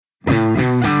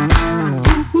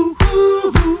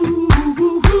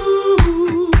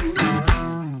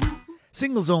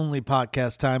Singles Only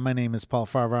podcast time. My name is Paul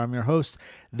Farver. I'm your host.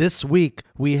 This week,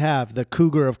 we have the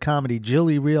Cougar of Comedy,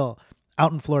 Jillie, Reil,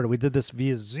 out in Florida. We did this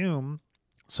via Zoom.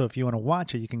 So if you want to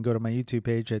watch it, you can go to my YouTube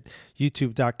page at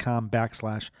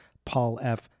youtube.com/Paul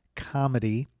F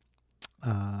Comedy.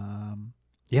 Got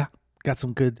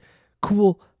some good,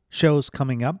 cool shows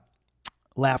coming up.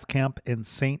 Laugh Camp in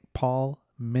St. Paul,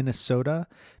 Minnesota.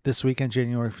 This weekend,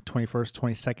 January 21st,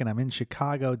 22nd. I'm in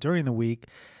Chicago during the week.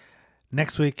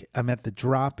 Next week, I'm at The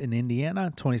Drop in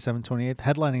Indiana, 27th, 28th,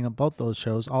 headlining both those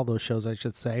shows, all those shows, I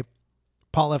should say.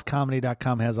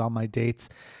 PaulFComedy.com has all my dates.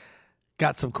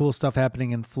 Got some cool stuff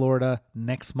happening in Florida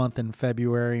next month in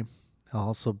February. I'll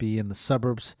also be in the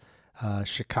suburbs,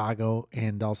 Chicago,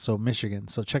 and also Michigan.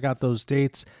 So check out those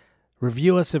dates.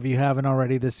 Review us if you haven't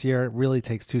already this year. It really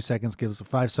takes 2 seconds. Give us a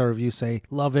 5-star review. Say,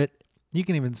 love it. You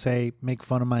can even say, make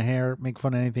fun of my hair, make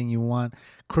fun of anything you want,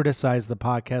 criticize the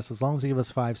podcast. As long as you give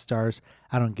us 5 stars,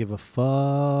 I don't give a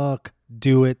fuck.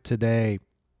 Do it today.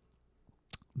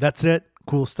 That's it.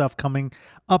 Cool stuff coming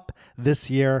up this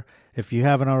year. If you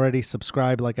haven't already,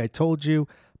 subscribe like I told you.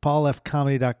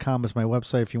 PaulFComedy.com is my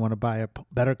website if you want to buy a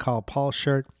Better Call Paul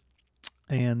shirt.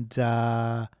 And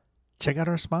check out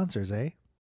our sponsors, eh?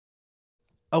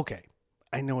 Okay,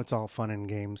 I know it's all fun and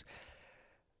games.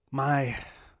 My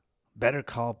Better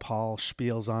Call Paul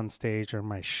spiels on stage, or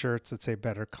my shirts that say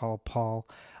Better Call Paul.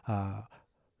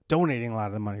 Donating a lot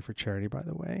of the money for charity, by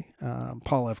the way.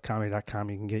 PaulFComedy.com,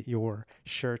 you can get your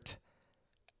shirt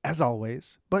as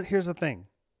always. But here's the thing.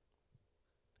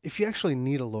 If you actually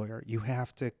need a lawyer, you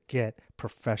have to get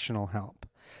professional help.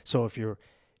 So if you're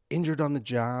injured on the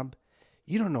job,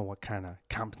 you don't know what kind of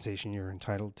compensation you're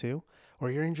entitled to,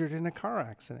 or you're injured in a car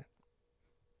accident.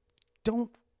 Don't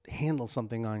handle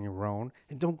something on your own,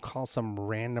 and don't call some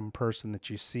random person that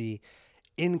you see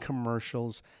in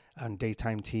commercials on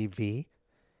daytime TV.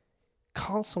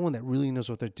 Call someone that really knows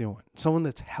what they're doing. Someone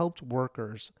that's helped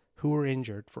workers who are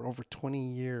injured for over 20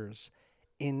 years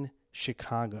in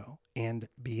Chicago and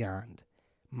beyond.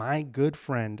 My good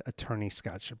friend, attorney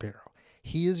Scott Shapiro.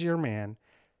 He is your man.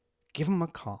 Give him a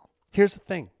call. Here's the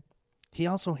thing. He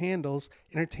also handles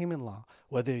entertainment law,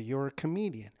 whether you're a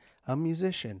comedian, a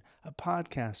musician, a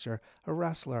podcaster, a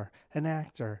wrestler, an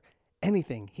actor,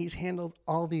 anything. He's handled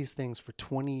all these things for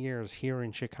 20 years here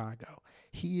in Chicago.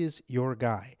 He is your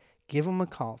guy. Give him a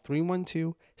call,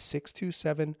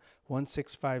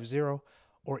 312-627-1650,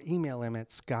 or email him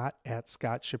at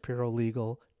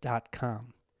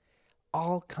scott@scottshapirolegal.com.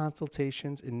 All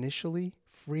consultations initially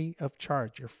free of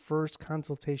charge. Your first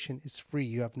consultation is free.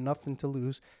 You have nothing to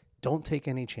lose. Don't take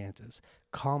any chances.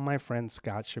 Call my friend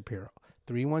Scott Shapiro,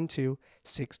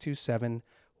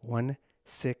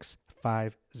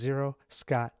 312-627-1650,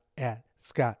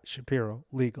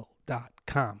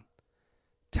 scott@scottshapirolegal.com.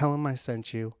 Tell him I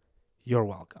sent you. You're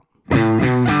welcome.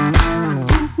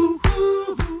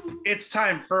 It's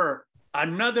time for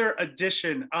another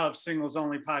edition of Singles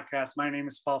Only Podcast. My name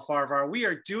is Paul Farvar. We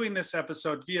are doing this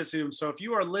episode via Zoom. So if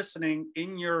you are listening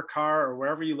in your car or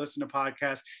wherever you listen to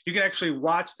podcasts, you can actually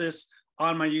watch this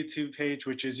on my YouTube page,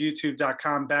 which is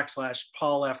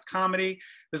youtube.com/Paul F Comedy.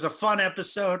 This is a fun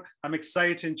episode. I'm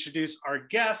excited to introduce our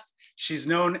guest. She's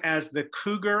known as the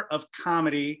Cougar of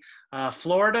Comedy,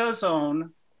 Florida's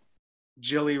own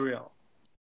Jillie Reil.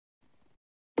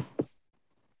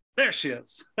 There she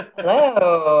is.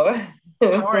 Hello.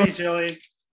 How are you, Jillie?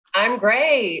 I'm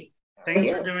great. Thanks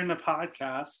for doing the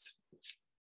podcast.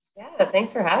 Yeah,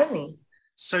 thanks for having me.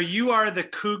 So you are the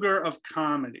Cougar of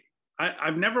Comedy.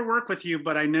 I've never worked with you,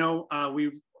 but I know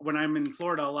when I'm in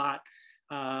Florida a lot,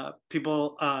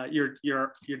 people you're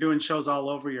doing shows all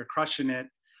over. You're crushing it.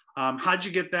 How'd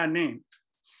you get that name?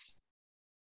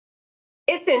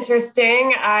 It's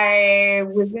interesting. I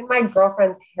was in my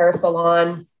girlfriend's hair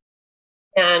salon,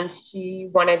 and she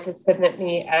wanted to submit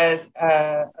me as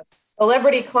a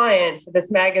celebrity client to this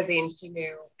magazine she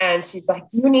knew. And she's like,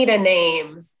 you need a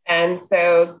name. And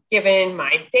so given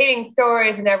my dating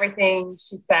stories and everything,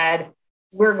 she said,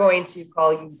 we're going to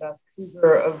call you the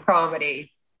Cougar of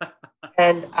Comedy.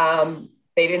 And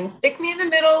they didn't stick me in the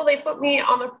middle. They put me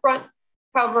on the front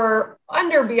cover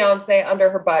under Beyonce, under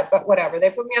her butt, but whatever. They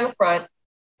put me on the front.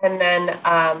 And then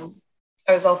I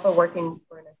was also working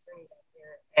for an attorney down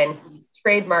here, and he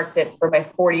trademarked it for my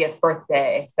 40th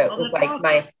birthday. So it was like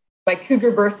awesome. my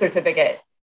Cougar birth certificate.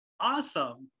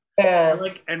 Awesome. Yeah.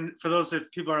 And for those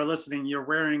of people who are listening, you're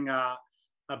wearing a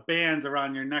band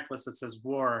around your necklace that says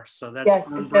War. So that's yes,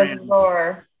 it says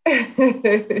War.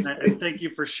 And thank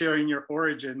you for sharing your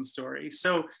origin story.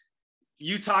 So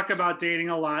you talk about dating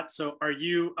a lot. So are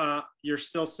you, you're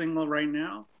still single right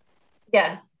now?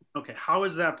 Yes. Okay. How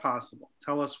is that possible?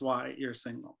 Tell us why you're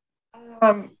single.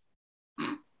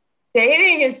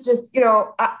 Dating is just,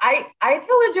 I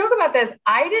tell a joke about this.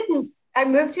 I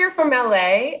moved here from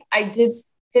LA.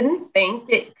 Didn't think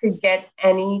it could get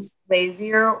any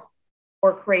lazier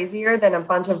or crazier than a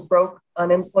bunch of broke,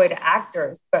 unemployed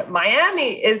actors. But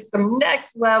Miami is some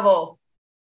next level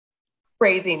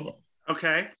craziness.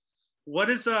 Okay.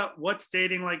 What's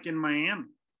dating like in Miami?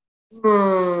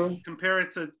 Compare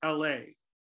it to LA.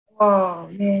 Oh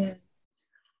man.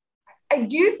 I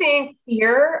do think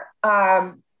here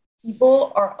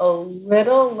people are a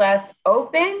little less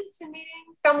open to meeting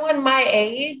someone my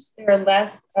age. There are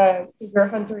less cougar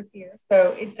hunters here.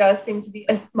 So it does seem to be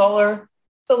a smaller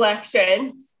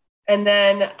selection. And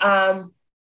then I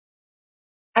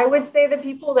would say the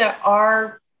people that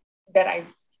I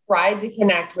tried to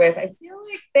connect with, I feel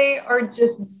like they are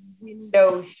just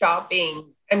window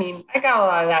shopping. I mean, I got a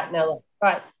lot of that in LA,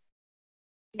 but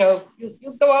you'll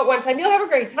go out one time, you'll have a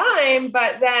great time,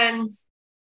 but then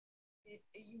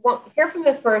you won't hear from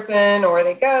this person or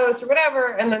they ghost or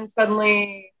whatever. And then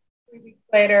suddenly 3 weeks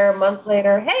later, a month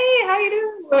later, hey, how you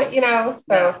doing?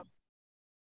 So.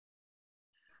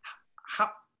 Yeah.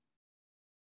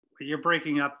 You're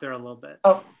breaking up there a little bit.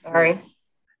 Oh, sorry.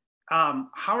 How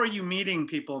are you meeting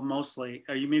people mostly?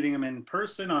 Are you meeting them in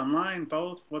person, online,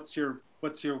 both? What's your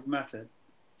method?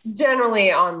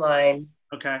 Generally online.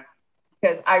 Okay.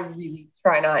 Because I really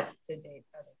try not to date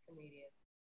other comedians.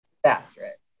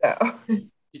 Disastrous. So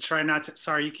you try not to.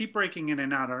 Sorry, you keep breaking in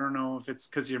and out. I don't know if it's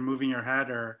because you're moving your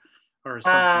head or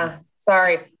something.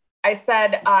 Sorry. I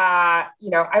said,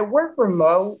 I work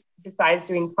remote besides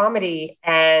doing comedy.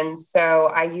 And so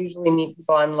I usually meet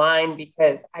people online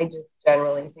because I just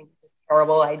generally think it's a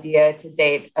terrible idea to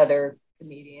date other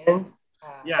comedians.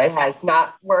 Yes. It has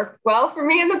not worked well for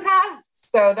me in the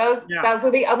past. So those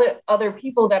are the other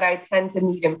people that I tend to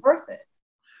meet in person.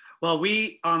 Well,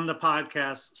 we on the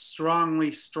podcast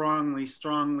strongly, strongly,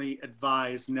 strongly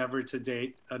advise never to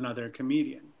date another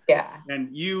comedian. Yeah.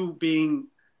 And you being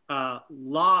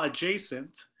law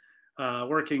adjacent,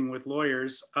 working with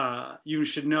lawyers, you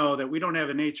should know that we don't have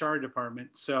an HR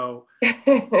department. So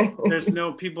there's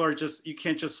you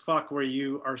can't just fuck where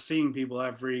you are seeing people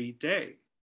every day.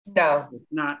 No. It's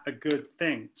not a good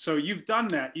thing. So you've done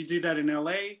that. You do that in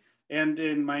LA and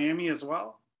in Miami as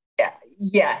well? Yeah.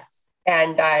 Yes.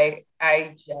 And I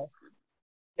just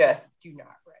do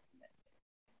not recommend it.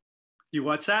 You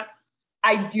what's that?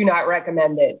 I do not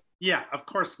recommend it. Yeah, of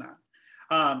course not.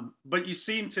 But you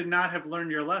seem to not have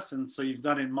learned your lesson, so you've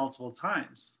done it multiple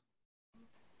times.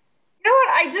 You know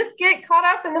what? I just get caught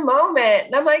up in the moment.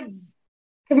 And I'm like,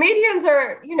 comedians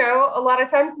are, a lot of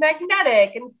times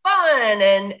magnetic and fun.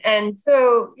 And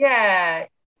so, yeah,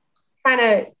 kind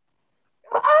of,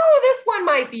 this one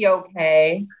might be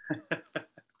okay.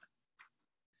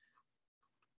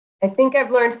 I think I've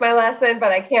learned my lesson,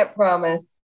 but I can't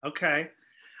promise. Okay.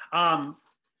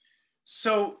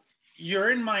 So you're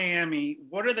in Miami.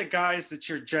 What are the guys that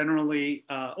you're generally,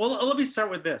 let me start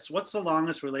with this. What's the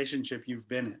longest relationship you've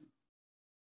been in?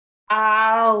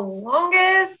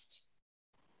 Longest?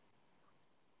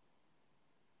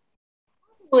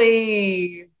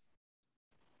 Probably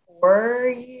 4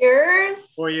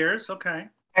 years. 4 years? Okay.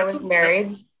 I was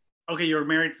married. Okay, you were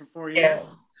married for 4 years? Yeah.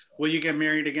 Will you get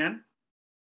married again?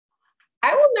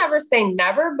 I will never say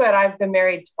never, but I've been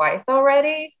married twice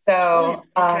already. So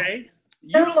okay.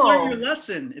 You don't learn your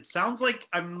lesson. It sounds like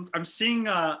I'm seeing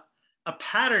a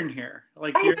pattern here.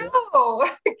 Like I know.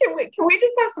 Can we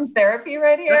just have some therapy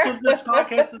right here? That's what this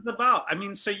podcast is about. I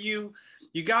mean, so you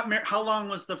got married. How long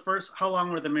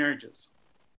were the marriages?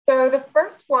 So the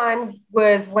first one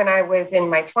was when I was in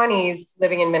my 20s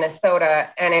living in Minnesota.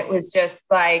 And it was just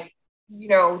like,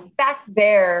 back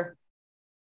there,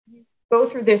 you go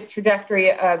through this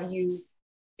trajectory of you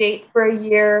date for a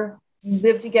year, you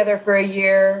live together for a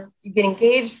year, you get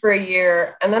engaged for a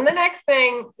year. And then the next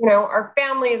thing, our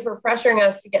families were pressuring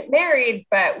us to get married,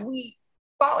 but we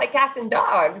fought like cats and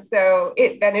dogs. So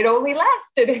it only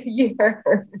lasted a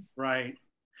year. Right.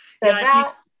 So yeah, I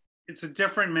think it's a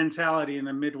different mentality in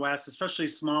the Midwest, especially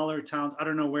smaller towns. I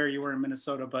don't know where you were in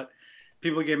Minnesota, but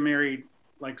people get married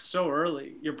like so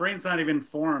early. Your brain's not even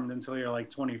formed until you're like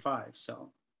 25.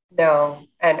 So no.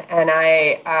 And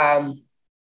I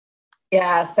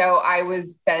so I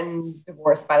was then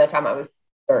divorced by the time I was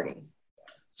 30.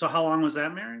 So how long was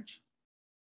that marriage?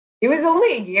 It was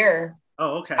only a year.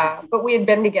 Oh, okay. But we had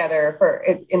been together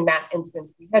in that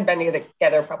instance, we had been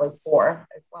together probably 4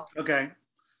 as well. Okay.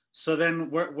 So then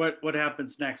what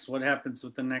happens next? What happens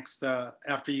with the next,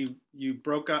 after you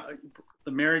broke up,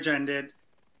 the marriage ended,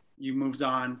 you moved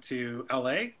on to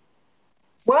LA?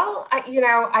 Well,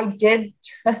 I did.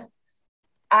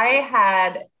 I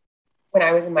had, when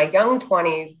I was in my young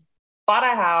 20s, bought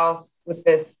a house with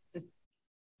this just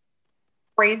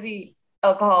crazy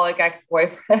alcoholic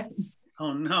ex-boyfriend.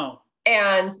 Oh no.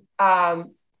 And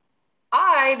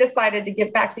I decided to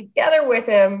get back together with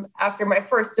him after my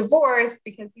first divorce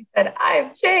because he said,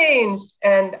 I've changed.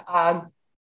 And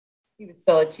he was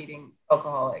still a cheating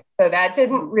alcoholic. So that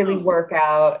didn't really work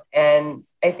out. And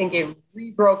I think it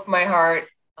re-broke my heart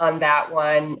on that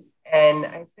one. And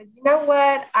I said, you know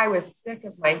what? I was sick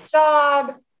of my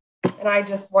job and I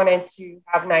just wanted to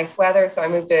have nice weather. So I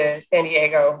moved to San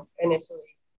Diego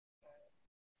initially,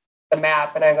 the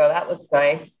map, and I go, that looks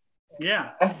nice.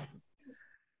 Yeah.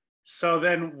 So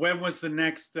then when was the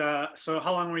next, so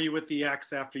how long were you with the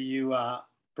ex after you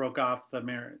broke off the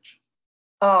marriage?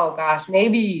 Oh gosh,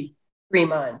 maybe 3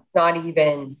 months, not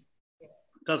even.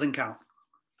 Doesn't count.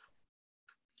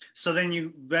 So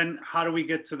then how do we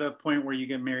get to the point where you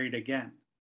get married again?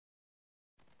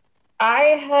 I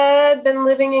had been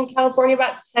living in California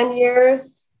about 10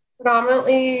 years,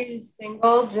 predominantly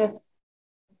single, just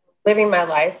living my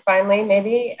life finally,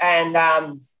 maybe. And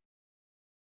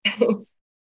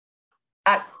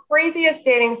a craziest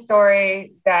dating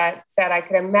story that I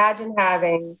could imagine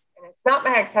having. And it's not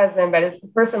my ex-husband, but it's the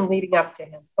person leading up to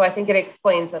him. So I think it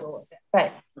explains it a little bit.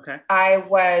 But okay. I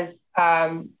was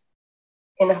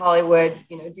in Hollywood,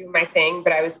 doing my thing,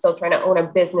 but I was still trying to own a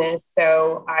business.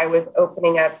 So I was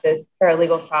opening up this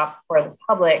paralegal shop for the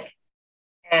public.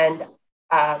 And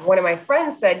one of my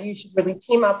friends said, you should really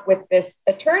team up with this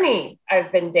attorney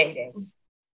I've been dating.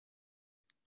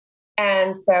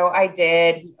 And so I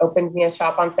did. He opened me a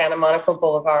shop on Santa Monica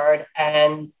Boulevard.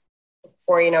 And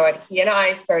before you know it, he and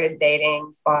I started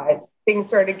dating, but things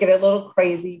started to get a little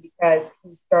crazy because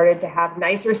he started to have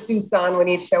nicer suits on when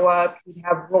he'd show up. He'd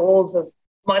have rolls of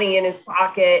money in his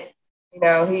pocket.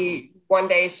 He one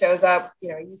day shows up, he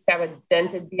used to have a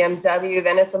dented BMW,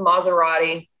 then it's a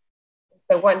Maserati.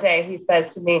 So one day he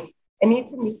says to me, I need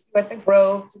to meet you at the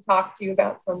Grove to talk to you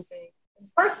about something in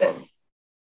person.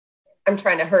 I'm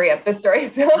trying to hurry up the story.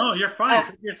 So, no, you're fine.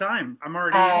 Take your time. I'm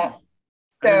already.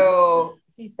 So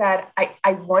he said,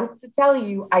 I want to tell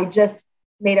you, I just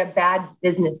made a bad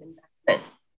business investment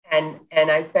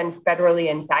and I've been federally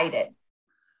indicted.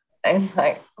 I'm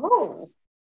like, oh,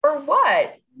 for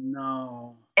what?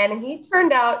 No. And he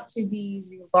turned out to be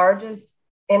the largest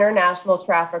international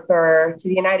trafficker to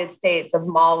the United States of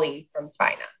Molly from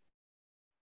China.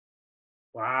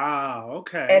 Wow.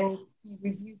 Okay. And he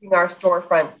was using our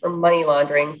storefront for money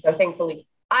laundering. So thankfully,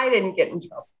 I didn't get in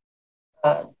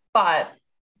trouble. But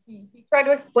he tried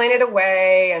to explain it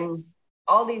away and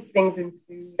all these things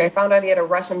ensued. I found out he had a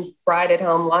Russian bride at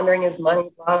home laundering his money,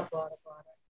 blah, blah, blah, blah.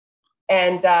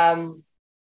 And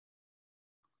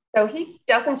so he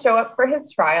doesn't show up for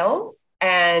his trial.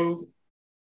 And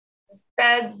the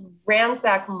feds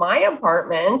ransack my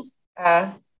apartment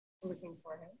looking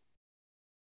for him.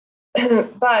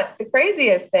 But the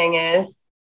craziest thing is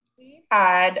he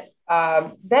had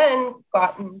then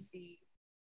gotten the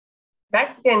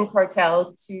Mexican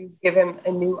cartel to give him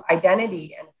a new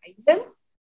identity and hide him.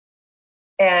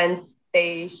 And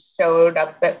they showed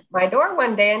up at my door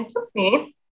one day and took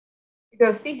me to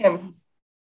go see him.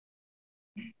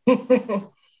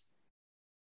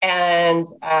 And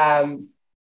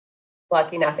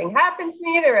lucky nothing happened to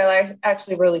me. They were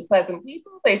actually really pleasant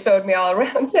people. They showed me all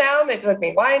around town. They took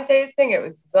me wine tasting. It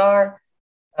was bizarre.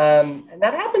 And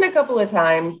that happened a couple of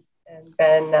times. And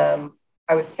then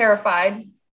I was terrified.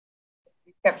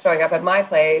 He kept showing up at my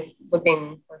place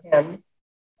looking for him.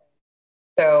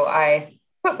 So I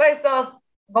put myself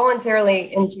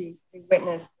voluntarily into the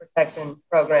witness protection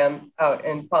program out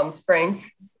in Palm Springs.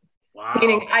 Wow.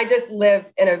 Meaning I just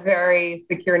lived in a very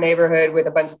secure neighborhood with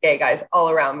a bunch of gay guys all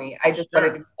around me. I just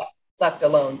wanted to be left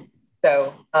alone.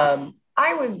 So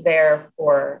I was there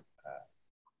for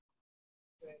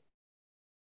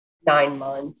 9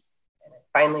 months, and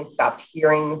I finally stopped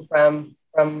hearing from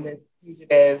this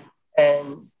fugitive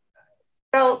and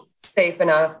felt safe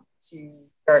enough to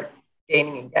start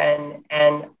dating again.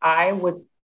 And I was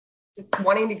just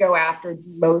wanting to go after the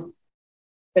most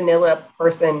vanilla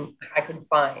person I could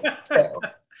find. So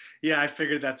yeah, I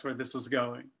figured that's where this was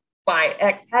going. My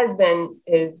ex-husband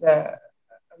is a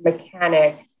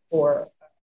mechanic for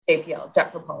JPL,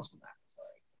 Jet Propulsion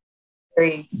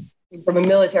Laboratory. From a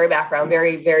military background,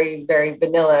 very, very, very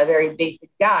vanilla, very basic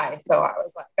guy. So I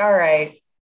was like, all right.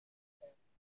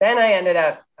 Then I ended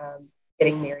up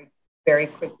getting married very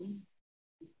quickly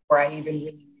before I even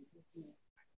really knew.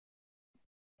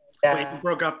 Wait, you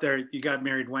broke up there. You got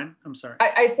married when? I'm sorry.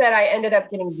 I said I ended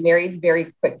up getting married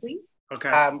very quickly.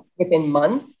 Okay. Within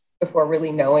months before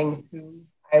really knowing who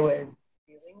I was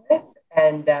dealing with.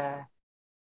 And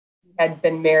he had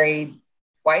been married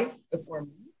twice before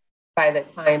me by the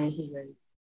time he was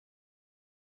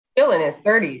still in his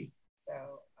 30s. So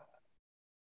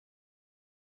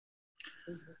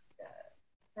it just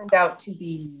turned out to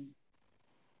be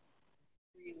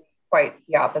really quite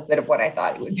the opposite of what I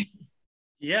thought it would be.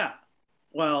 Yeah.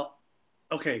 Well,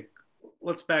 okay.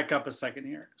 Let's back up a second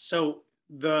here. So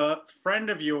the friend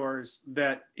of yours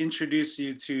that introduced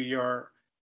you to your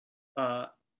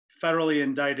federally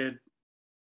indicted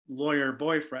lawyer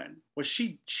boyfriend,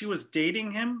 she was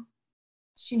dating him?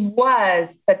 She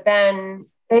was, but then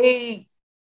they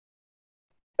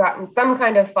got in some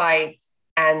kind of fight.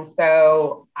 And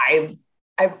so I've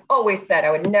always said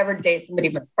I would never date somebody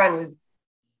my friend was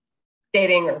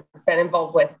dating or been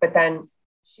involved with, but then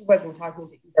she wasn't talking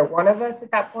to either one of us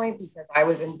at that point because I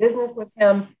was in business with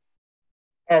him.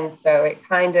 And so it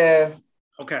kind of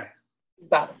got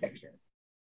the picture.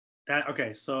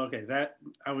 That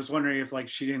I was wondering if like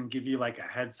she didn't give you like a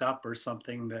heads up or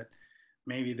something that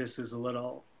maybe this is a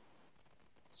little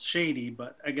shady,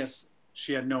 but I guess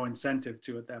she had no incentive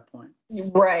to at that point.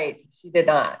 Right. She did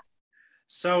not.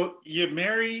 So you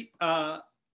marry a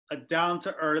down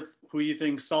to earth, who you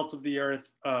think salt of the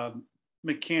earth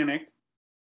mechanic,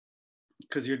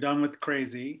 because you're done with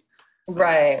crazy.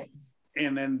 Right.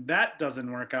 And then that doesn't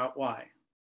work out. Why?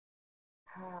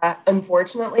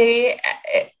 Unfortunately,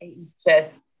 it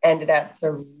just ended up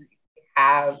to really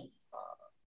have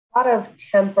a lot of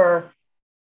temper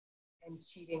and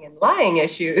cheating and lying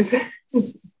issues.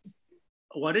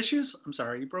 What issues? I'm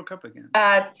sorry, you broke up again.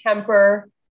 Temper,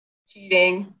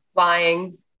 cheating,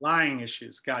 lying. Lying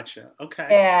issues. Gotcha. Okay.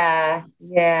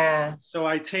 Yeah. So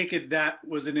I take it that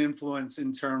was an influence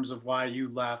in terms of why you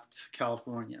left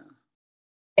California.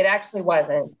 It actually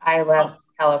wasn't. I left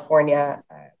California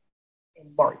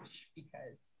in March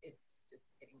because it's just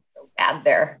getting so bad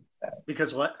there. So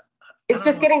because what? It's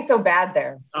just getting so bad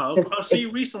there. So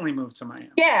you recently moved to Miami?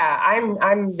 Yeah,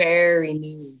 I'm very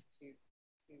new to.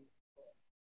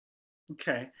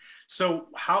 Okay, so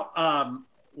how?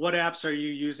 What apps are you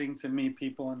using to meet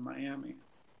people in Miami?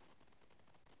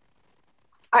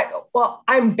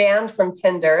 I'm banned from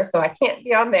Tinder, so I can't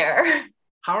be on there.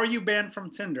 How are you banned from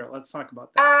Tinder? Let's talk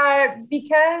about that.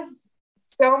 Because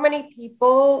so many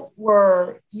people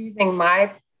were using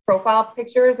my profile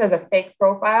pictures as a fake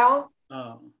profile.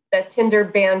 Oh. That Tinder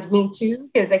banned me too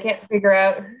because they can't figure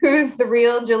out who's the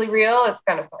real Jillie Reil. It's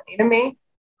kind of funny to me.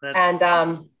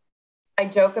 I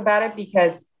joke about it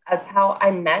because that's how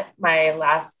I met my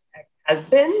last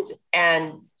ex-husband,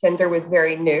 and Tinder was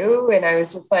very new. And I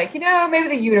was just like, maybe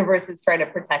the universe is trying to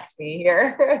protect me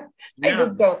here. Yeah. I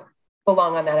just don't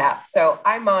belong on that app. So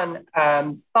I'm on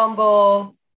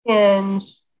Bumble, Hinge.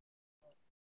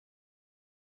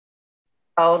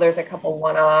 Oh, there's a couple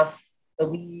one-offs, The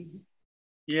League.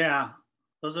 Yeah,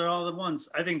 those are all the ones.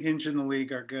 I think Hinge and The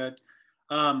League are good.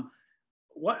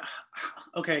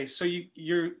 Okay, so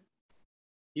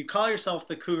you call yourself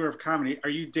the Cougar of comedy. Are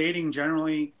you dating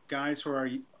generally guys who are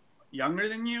younger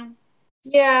than you?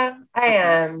 Yeah, I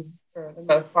am for the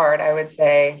most part, I would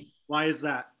say. Why is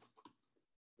that?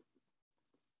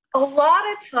 A lot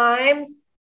of times,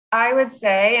 I would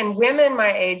say, and women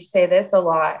my age say this a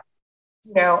lot,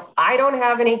 I don't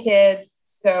have any kids.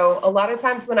 So a lot of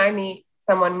times when I meet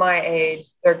someone my age,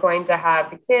 they're going to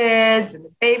have the kids and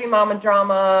the baby mama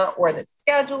drama or the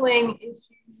scheduling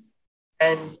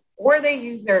issues, or they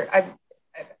use I've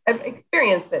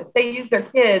experienced this. They use their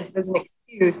kids as an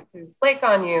excuse to flake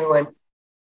on you. And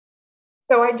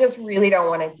so I just really don't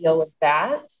want to deal with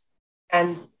that.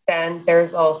 And then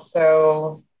there's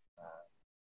also,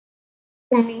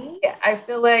 to me, I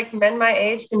feel like men my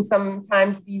age can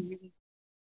sometimes be really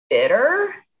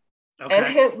bitter. Okay.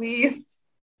 And at least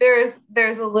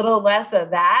there's a little less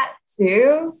of that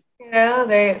too.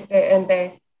 They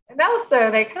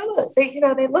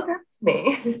look up to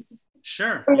me.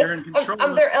 Sure, you're in control.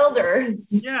 I'm their elder.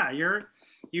 Yeah,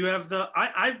 you have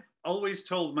I've always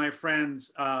told my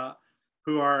friends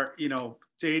who are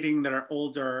dating that are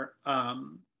older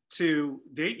to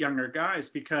date younger guys,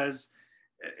 because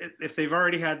if they've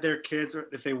already had their kids or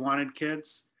if they wanted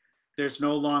kids, there's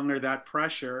no longer that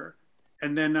pressure,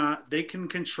 and then they can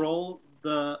control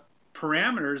the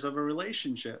parameters of a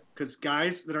relationship, because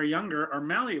guys that are younger are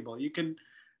malleable. You can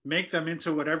make them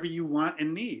into whatever you want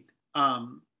and need.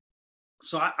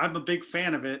 So I'm a big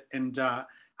fan of it, and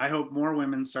I hope more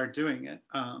women start doing it.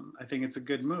 I think it's a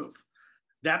good move.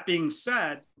 That being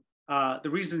said, the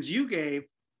reasons you gave,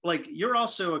 like, you're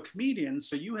also a comedian,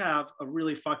 so you have a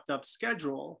really fucked up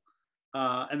schedule,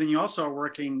 and then you also are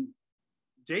working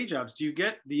day jobs, do you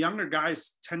get the younger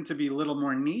guys tend to be a little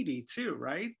more needy too,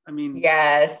 right? I mean,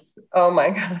 Yes. Oh my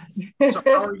God. so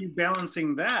how are you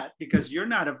balancing that? Because you're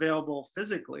not available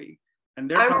physically, and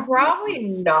they're I'm probably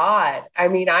not. I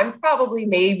mean, I'm probably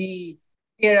maybe,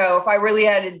 if I really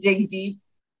had to dig deep,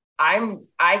 I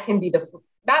can be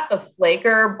not the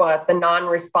flaker, but the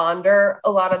non-responder a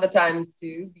lot of the times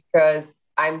too, because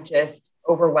I'm just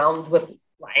overwhelmed with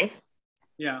life.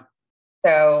 Yeah.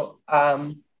 So,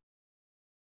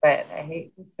 but I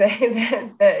hate to say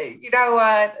that, you know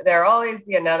what? There'll always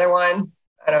be another one.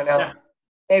 I don't know. Yeah.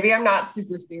 Maybe I'm not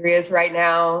super serious right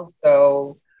now,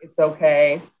 so it's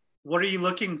okay. What are you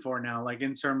looking for now? Like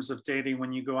in terms of dating,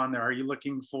 when you go on there, are you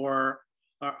looking for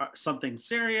something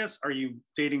serious? Are you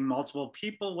dating multiple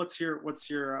people? What's your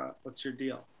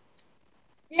deal?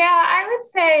 Yeah, I would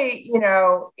say,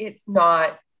 it's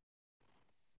not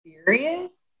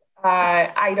serious.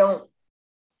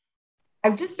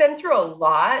 I've just been through a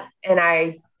lot, and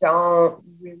I don't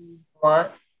really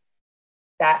want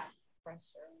that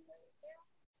pressure.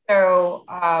 So,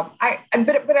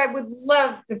 but I would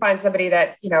love to find somebody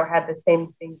that, had the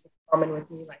same things in common with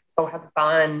me, like go have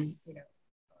fun,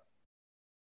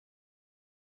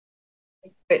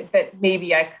 that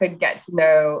maybe I could get to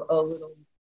know a little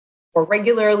more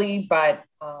regularly, but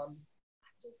I'm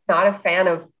just not a fan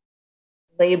of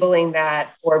labeling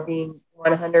that or being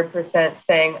 100%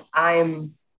 saying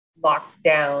I'm locked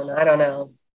down. I don't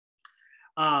know.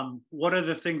 What are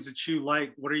the things that you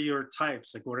like? What are your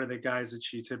types? Like, what are the guys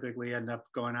that you typically end up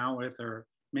going out with or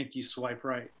make you swipe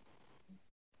right?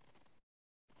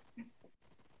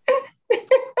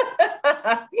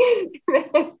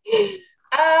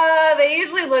 They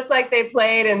usually look like they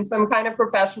played in some kind of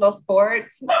professional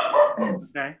sport.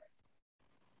 Okay.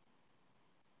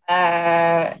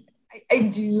 I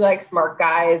do like smart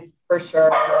guys for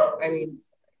sure. I mean,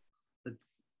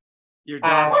 your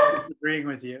dog is agreeing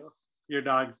with you. Your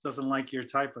dog doesn't like your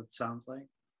type, it sounds like.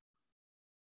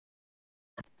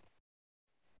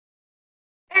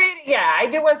 I mean, yeah, I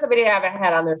do want somebody to have a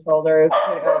head on their shoulders.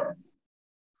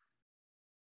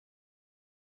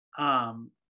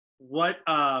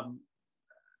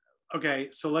 Okay,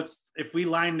 so if we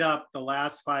lined up the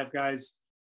last 5 guys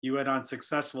you went on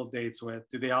successful dates with,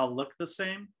 do they all look the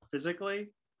same physically,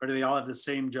 or do they all have the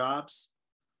same jobs?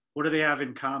 What do they have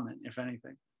in common, if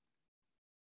anything?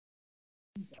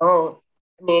 I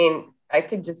mean, I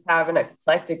could just have an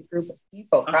eclectic group of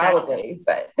people, probably,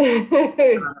 but not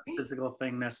a physical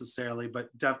thing necessarily, but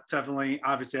definitely,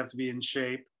 obviously, have to be in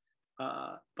shape,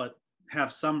 but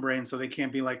have some brain, so they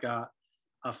can't be like a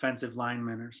offensive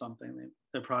lineman or something.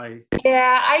 They're probably.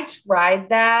 Yeah, I tried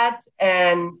that,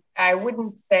 and I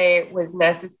wouldn't say it was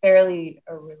necessarily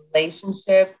a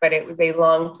relationship, but it was a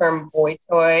long-term boy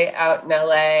toy out in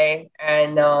LA,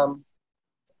 and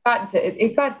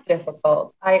it got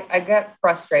difficult. I got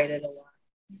frustrated a lot.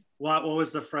 What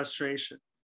was the frustration?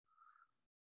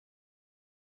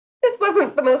 This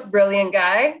wasn't the most brilliant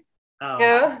guy. Oh.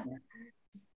 Yeah.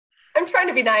 I'm trying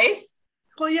to be nice.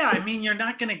 Well, yeah, I mean,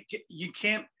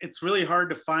 it's really hard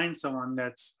to find someone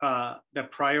that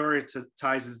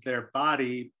prioritizes their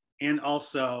body and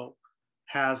also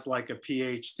has like a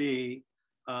PhD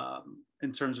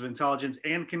in terms of intelligence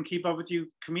and can keep up with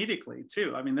you comedically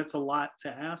too. I mean, that's a lot to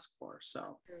ask for.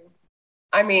 So,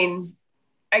 I mean,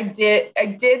 I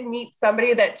did meet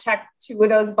somebody that checked 2 of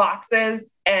those boxes.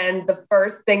 And the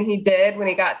first thing he did when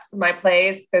he got to my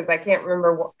place, because I can't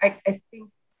remember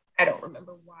I don't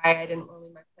remember why I didn't roll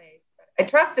in my place, but I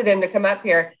trusted him to come up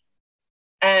here.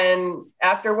 And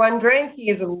after one drink,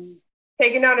 he's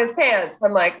taking down his pants.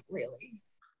 I'm like, really?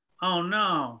 Oh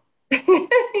no.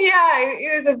 Yeah,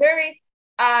 it was a very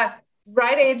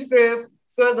right age group,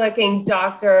 good looking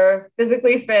doctor,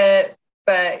 physically fit,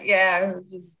 but yeah, it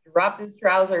was just dropped his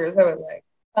trousers. I was like,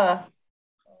 I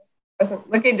wasn't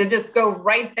looking to just go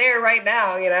right there right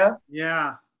now,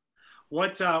 Yeah.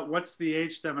 What's the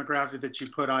age demographic that you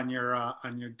put on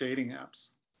your dating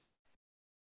apps?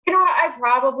 I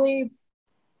probably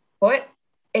put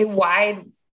a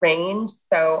wide range.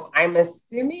 So I'm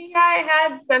assuming I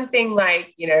had something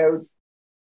like,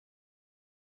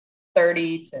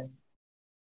 30 to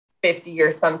 50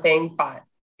 or something, but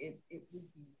it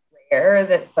would be rare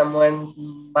that someone's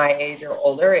my age or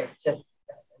older. It just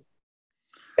doesn't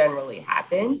generally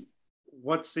happen.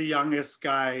 What's the youngest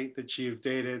guy that you've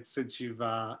dated since you've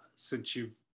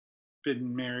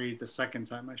been married the second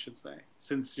time, I should say,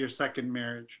 since your second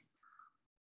marriage?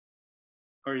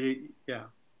 Or yeah.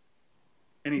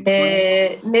 Any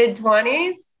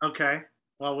mid-20s? Okay.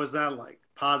 What was that like?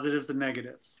 Positives and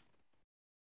negatives?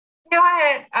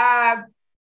 I had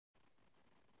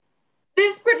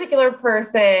this particular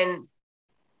person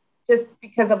just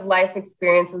because of life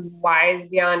experience, was wise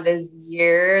beyond his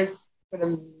years for the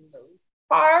most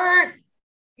part.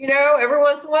 You know, every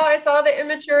once in a while I saw the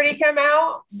immaturity come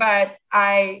out, but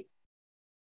I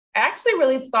actually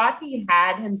really thought he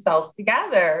had himself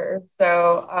together.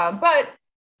 So, but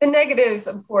the negatives,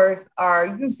 of course, are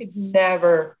you could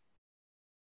never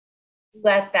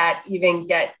let that even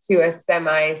get to a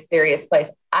semi-serious place.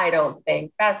 I don't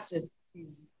think that's just too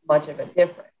much of a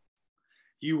difference.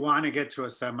 You want to get to a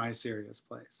semi-serious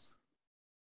place.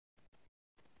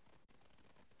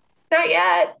 Not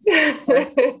yet.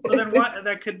 So then what,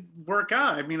 that could work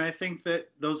out. I mean, I think that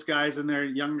those guys in their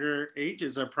younger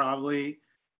ages are probably,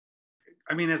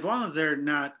 I mean, as long as they're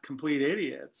not complete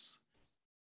idiots,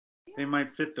 they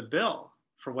might fit the bill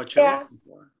for what you're looking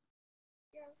for.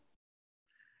 Yeah.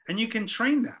 And you can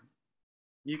train them.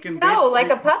 You can like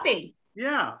a puppy.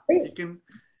 Yeah. You can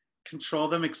control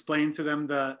them, explain to them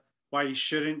why you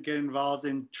shouldn't get involved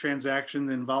in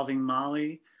transactions involving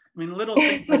Molly. I mean, little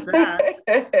things like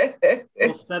that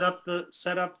will set up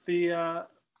the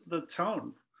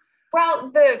tone. Well,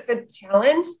 the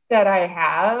challenge that I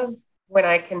have when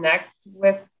I connect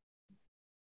with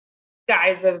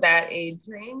guys of that age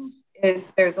range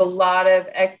is there's a lot of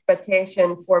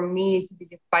expectation for me to be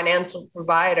the financial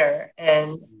provider,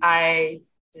 and I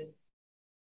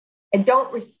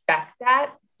don't respect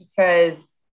that, because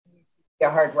you be a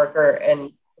hard worker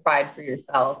and provide for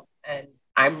yourself, and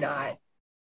I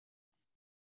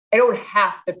don't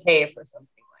have to pay for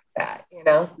something like that, you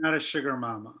know? Not a sugar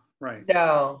mama, right?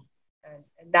 No.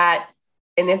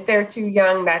 And if they're too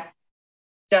young, that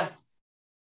just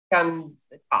becomes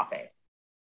a topic.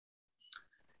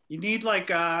 You need like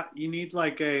a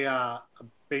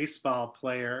baseball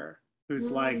player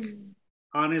who's like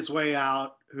on his way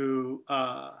out, who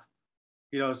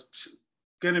is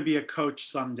going to be a coach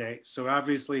someday. So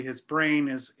obviously his brain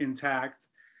is intact.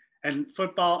 And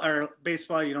football or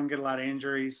baseball, you don't get a lot of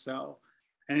injuries. So,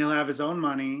 and he'll have his own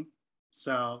money.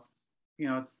 So,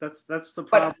 that's the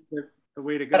problem. The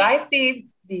way to go. But I see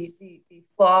the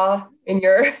flaw in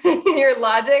your in your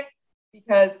logic,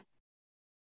 because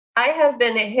I have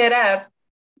been hit up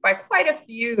by quite a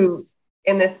few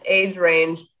in this age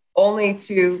range, only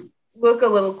to look a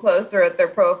little closer at their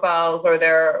profiles or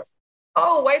their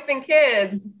wife and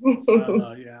kids.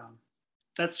 Yeah.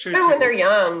 That's true. Even when they're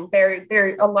young,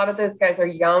 they're a lot of those guys are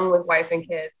young with wife and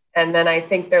kids, and then I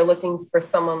think they're looking for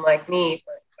someone like me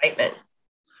for excitement.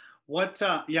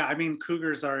 I mean,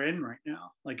 Cougars are in right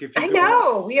now. Like if you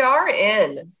we are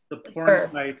in the porn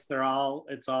sites,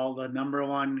 it's all the number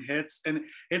one hits. And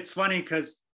it's funny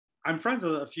because I'm friends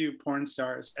with a few porn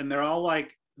stars, and they're all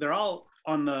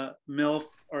on the MILF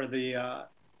or the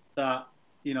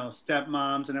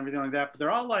stepmoms and everything like that, but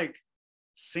they're all like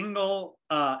single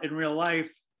in real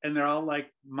life, and they're all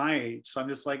like my age. So I'm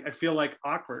just like, I feel like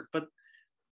awkward, but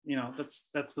that's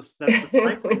the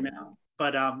type right now.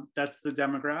 But that's the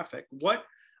demographic. What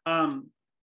are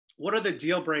the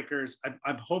deal breakers?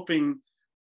 I'm hoping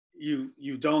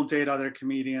you don't date other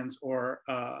comedians or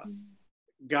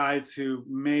guys who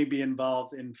may be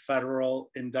involved in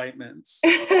federal indictments.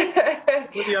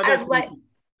 I'd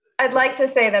like to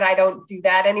say that I don't do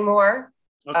that anymore.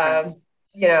 Okay.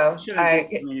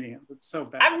 It's so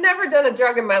bad. I've never done a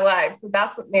drug in my life, so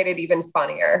that's what made it even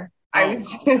funnier. I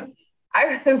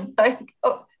was like,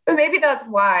 but maybe that's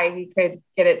why he could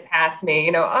get it past me.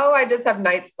 I just have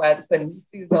night sweats and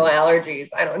seasonal allergies.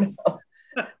 I don't know.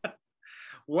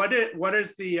 What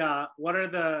are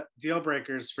the deal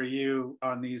breakers for you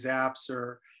on these apps,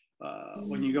 or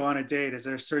when you go on a date? Is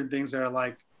there certain things that are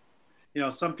like,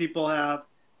 some people have,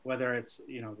 whether it's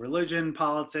religion,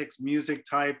 politics, music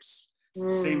types,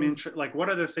 same interest? Like, what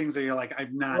are the things that you're like,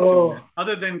 I'm not doing it,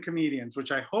 other than comedians,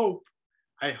 which I hope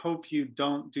you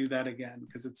don't do that again,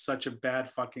 because it's such a bad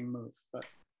fucking move. But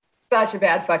such a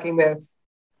bad fucking move.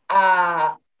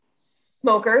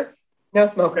 Smokers, no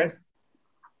smokers. Okay.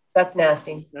 That's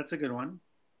nasty. That's a good one.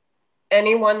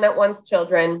 Anyone that wants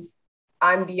children,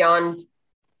 I'm beyond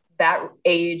that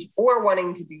age or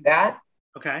wanting to do that.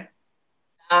 Okay.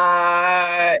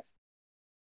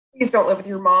 Please don't live with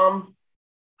your mom.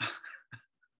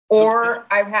 Or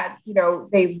I've had,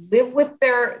 they live with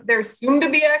their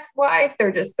soon-to-be ex-wife.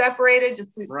 They're just separated.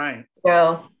 Right.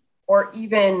 Or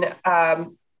even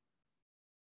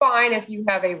fine if you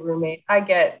have a roommate. I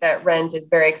get that rent is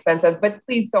very expensive, but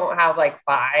please don't have like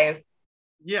 5.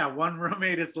 Yeah, one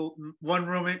roommate is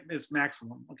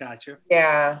maximum. I got you.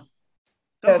 Yeah.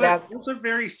 Those are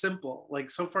very simple. Like,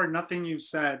 so far, nothing you've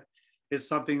said is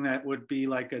something that would be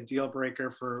like a deal breaker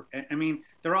for. I mean,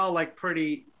 they're all like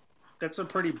pretty. That's a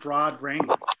pretty broad range.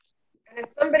 And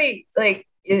if somebody like,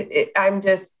 I'm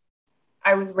just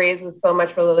I was raised with so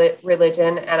much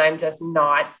religion, and I'm just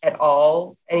not at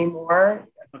all anymore.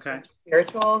 Okay.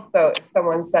 Spiritual. So if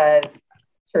someone says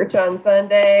church on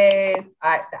Sundays,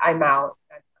 I'm out.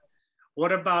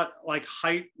 What about like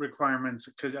height requirements?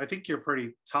 Because I think you're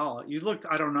pretty tall. You looked,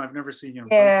 I don't know, I've never seen you in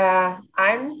person. Yeah,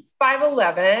 I'm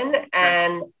 5'11",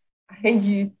 and I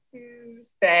used to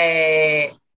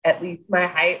say at least my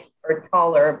height or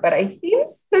taller, but I seem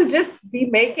to just be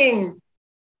making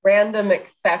random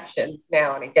exceptions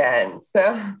now and again.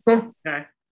 So Okay.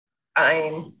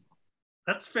 fine.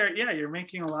 That's fair. Yeah, you're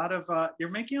making a lot of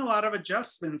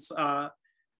adjustments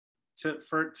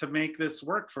to make this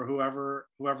work for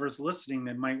whoever's listening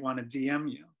that might want to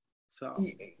DM you. So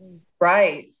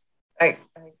right.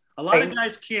 A lot of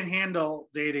guys can't handle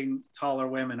dating taller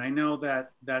women. I know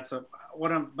that's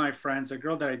one of my friends, a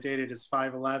girl that I dated is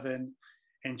 5'11",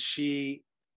 and she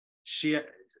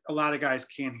a lot of guys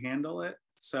can't handle it.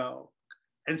 So,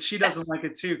 and she doesn't like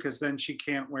it too, because then she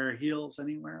can't wear heels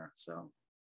anywhere. So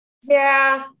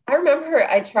yeah, I remember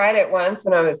I tried it once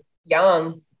when I was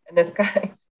young, and this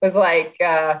guy was like,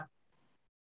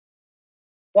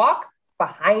 walk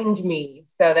behind me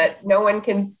so that no one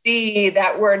can see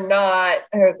that we're not.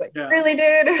 I was like, yeah. Really,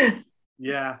 dude?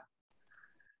 Yeah.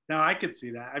 No, I could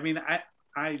see that. I mean,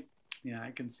 I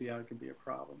can see how it could be a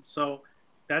problem. So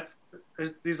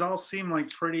these all seem like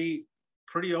pretty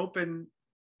open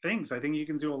things. I think you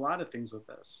can do a lot of things with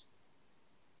this.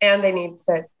 And they need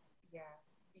to,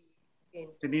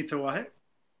 they need to what?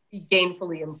 Be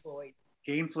gainfully employed.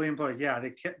 Gainfully employed. Yeah,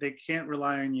 they can't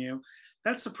rely on you.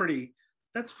 That's pretty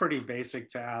basic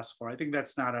to ask for. I think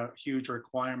that's not a huge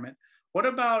requirement. What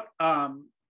about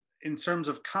in terms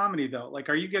of comedy though? Like,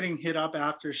 are you getting hit up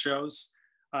after shows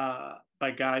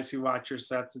by guys who watch your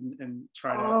sets and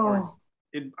try to?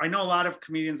 I know a lot of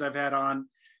comedians I've had on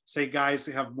say guys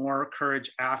have more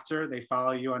courage after they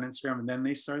follow you on Instagram and then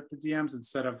they start the DMs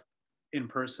instead of in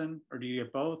person, or do you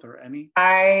get both or any?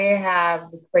 I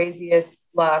have the craziest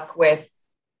luck with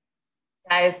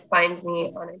guys find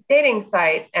me on a dating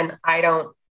site and I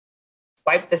don't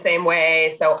swipe the same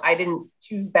way, so I didn't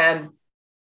choose them.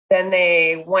 Then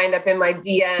they wind up in my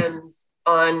DMs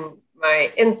on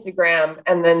my Instagram,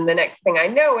 and then the next thing I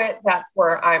know that's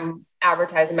where I'm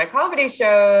advertising my comedy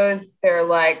shows. They're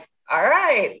like, all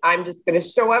right, I'm just going to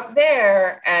show up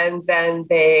there. And then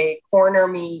they corner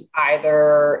me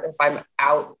either if I'm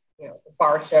out, it's a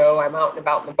bar show, I'm out and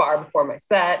about in the bar before my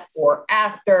set or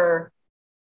after.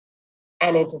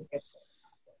 And it just gets,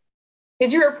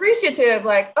 because you're appreciative,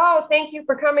 like, oh, thank you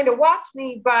for coming to watch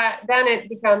me. But then it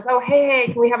becomes, oh, hey,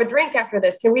 can we have a drink after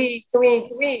this? Can we,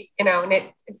 and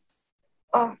it's,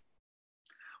 oh.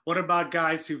 What about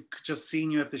guys who've just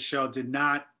seen you at the show, did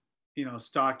not,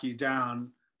 stalk you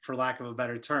down, for lack of a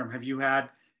better term? Have you had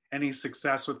any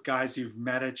success with guys you've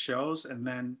met at shows and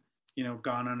then,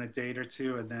 gone on a date or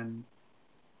two and then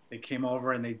they came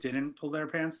over and they didn't pull their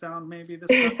pants down maybe this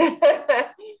time?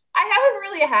 I haven't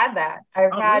really had that.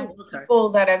 I've had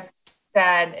people that have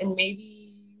said, and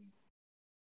maybe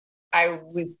I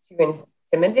was too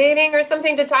intimidating or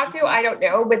something to talk to. I don't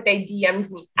know, but they DM'd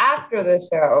me after the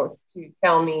show to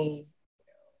tell me,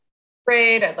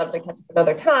 great, I'd love to catch up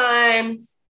another time,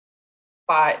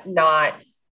 but not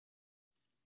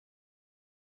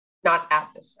at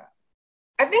the show.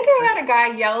 I think I had a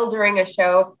guy yell during a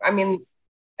show. I mean,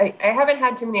 I haven't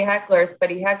had too many hecklers, but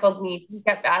he heckled me. He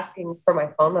kept asking for my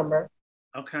phone number.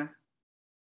 Okay.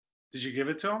 Did you give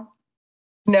it to him?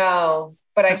 No,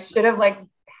 but I should have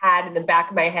had in the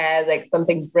back of my head,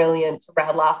 something brilliant to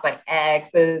rattle off my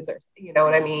exes or, you know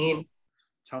what I mean?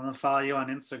 Tell them to follow you on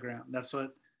Instagram. That's what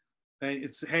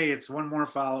it's one more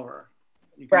follower.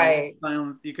 You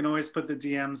can always put the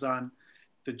DMs on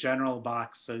the general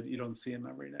box so you don't see them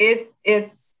every day.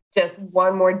 It's just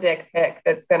one more dick pic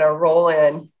that's going to roll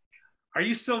in. Are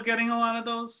you still getting a lot of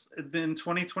those in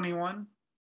 2021?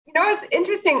 It's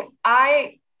interesting.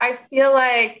 I feel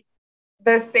like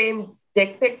the same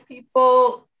dick pic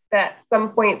people that at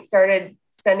some point started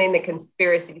sending the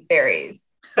conspiracy theories.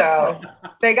 So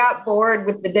they got bored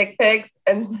with the dick pics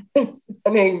and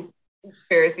sending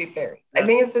conspiracy theories. I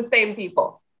think it's the same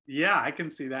people. Yeah, I can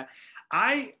see that.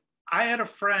 I had a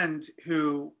friend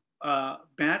who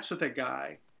matched with a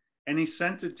guy and he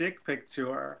sent a dick pic to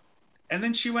her and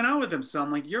then she went out with him. So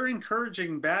I'm like, you're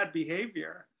encouraging bad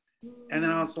behavior. And then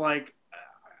I was like,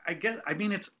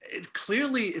 it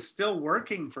clearly is still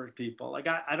working for people.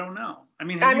 I don't know. I've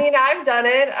done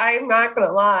it. I'm not going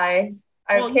to lie.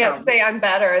 I can't say I'm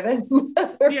better than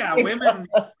women.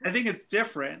 I think it's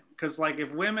different because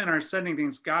if women are sending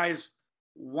things, guys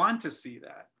want to see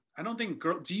that. I don't think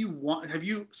have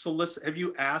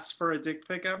you asked for a dick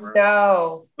pic ever?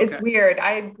 No, it's Okay. weird.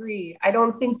 I agree. I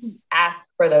don't think we ask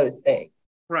for those things.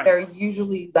 Right. They're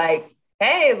usually like,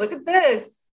 hey, look at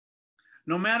this.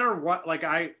 No matter what, like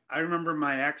I remember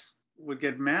my ex would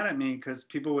get mad at me because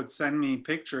people would send me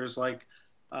pictures, like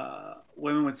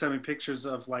women would send me pictures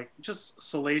of like just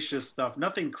salacious stuff,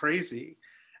 nothing crazy.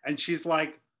 And she's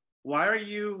like, why are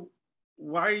you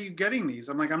getting these?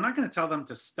 I'm like, I'm not going to tell them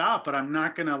to stop, but I'm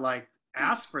not going to like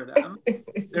ask for them.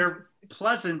 They're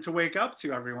pleasant to wake up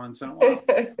to every once in a while.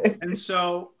 And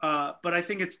so, but I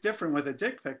think it's different with a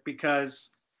dick pic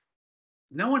because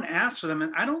no one asks for them.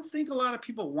 And I don't think a lot of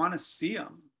people want to see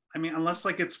them. I mean, unless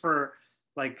like it's for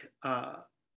like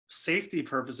safety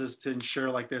purposes to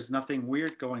ensure like there's nothing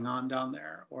weird going on down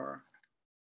there or.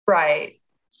 Right.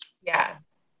 Yeah.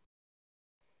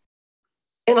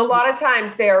 And a lot of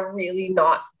times they are really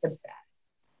not the best.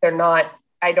 They're not,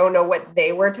 I don't know what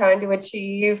they were trying to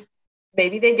achieve.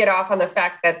 Maybe they get off on the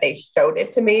fact that they showed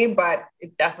it to me, but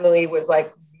it definitely was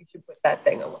like, you should put that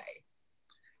thing away.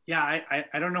 Yeah,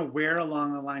 I don't know where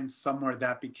along the line somewhere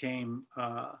that became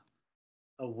a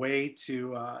way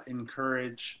to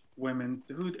encourage women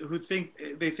who think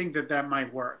that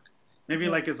might work. Maybe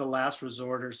like as a last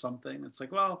resort or something. It's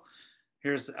like, well,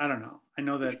 I don't know. I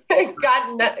know that.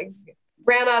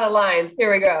 Ran out of lines.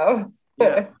 Here we go.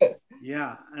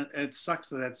 Yeah. It sucks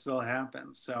that still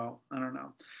happens. So I don't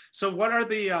know. So what are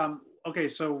the, okay,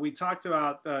 so we talked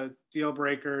about the deal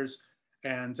breakers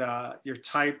and your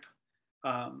type.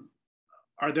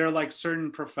 Are there like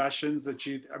certain professions that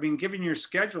given your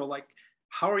schedule, like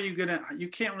how are you you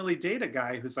can't really date a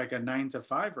guy who's like a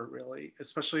 9-to-5er really,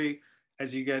 especially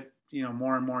as you get,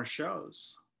 more and more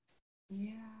shows.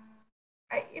 Yeah.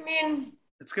 I mean,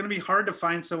 it's going to be hard to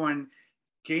find someone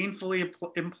gainfully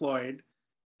employed,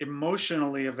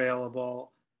 emotionally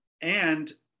available,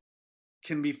 and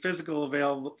can be physically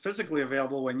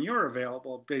available when you're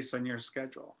available based on your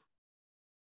schedule.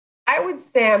 I would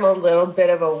say I'm a little bit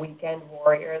of a weekend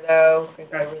warrior though,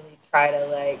 because I really try to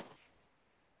like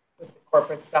put the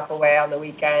corporate stuff away on the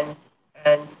weekend.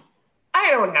 And I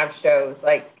don't have shows.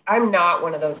 Like I'm not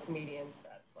one of those comedians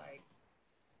that's like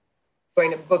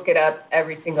going to book it up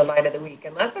every single night of the week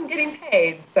unless I'm getting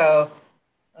paid. So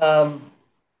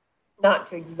not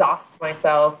to exhaust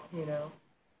myself,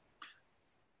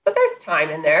 but there's time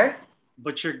in there.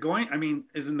 But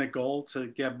isn't the goal to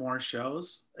get more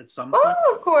shows at some point?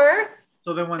 Oh, of course.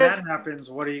 So then when that happens,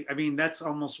 that's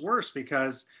almost worse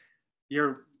because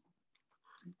you're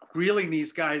reeling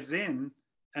these guys in.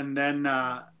 And then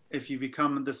if you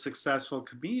become the successful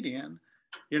comedian,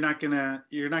 you're not gonna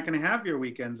have your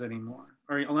weekends anymore.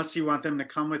 Or unless you want them to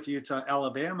come with you to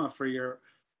Alabama for your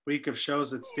week of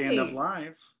shows at Stand Up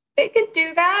Live. They could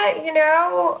do that,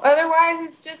 otherwise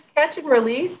it's just catch and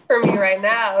release for me right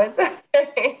now. It's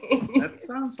okay. That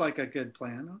sounds like a good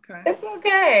plan. Okay. It's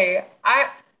okay.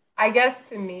 I guess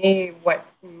to me,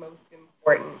 what's most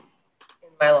important in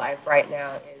my life right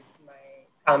now is my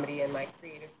comedy and my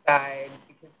creative side,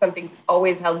 because something's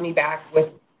always held me back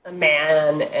with a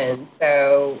man. And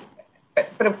so,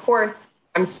 but of course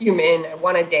I'm human. I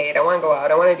want to date. I want to go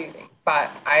out. I want to do things, but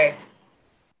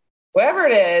whoever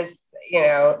it is,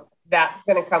 that's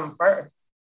going to come first.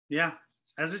 Yeah,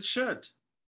 as it should.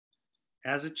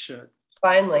 As it should.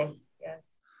 Finally, yeah.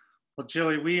 Well,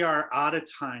 Jillie, we are out of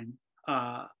time.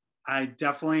 I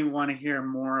definitely want to hear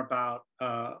more about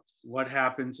what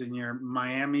happens in your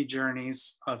Miami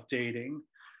journeys of dating.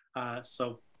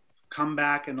 So come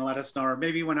back and let us know, or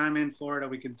maybe when I'm in Florida,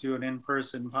 we can do an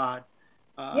in-person pod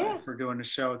for doing a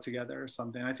show together or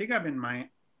something. I think I'm in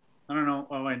I don't know.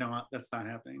 Oh, wait, no, that's not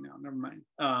happening now. Never mind.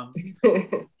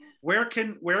 Where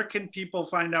can people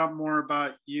find out more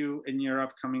about you and your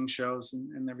upcoming shows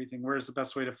and everything? Where's the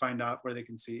best way to find out where they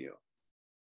can see you?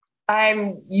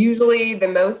 I'm usually the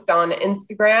most on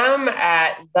Instagram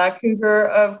at the Cougar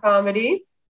of Comedy,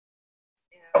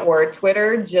 or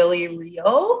Twitter, Jillie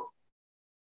Reil,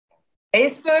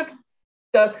 Facebook,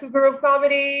 the Cougar of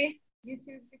Comedy,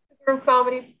 YouTube, the Cougar of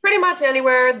Comedy, pretty much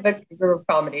anywhere, the Cougar of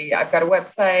Comedy. I've got a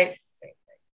website.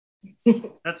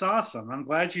 That's awesome. I'm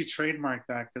glad you trademarked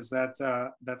that, because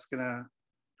that's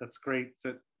great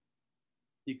that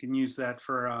you can use that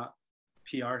for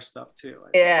PR stuff too.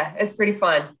 Yeah, it's pretty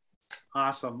fun.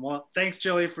 Awesome. Well, thanks,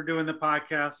 Jillie, for doing the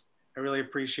podcast. I really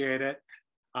appreciate it.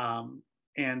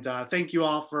 And thank you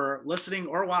all for listening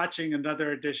or watching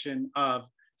another edition of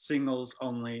Singles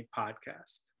Only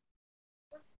Podcast.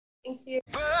 Thank you.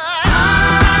 But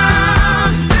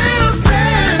I'm still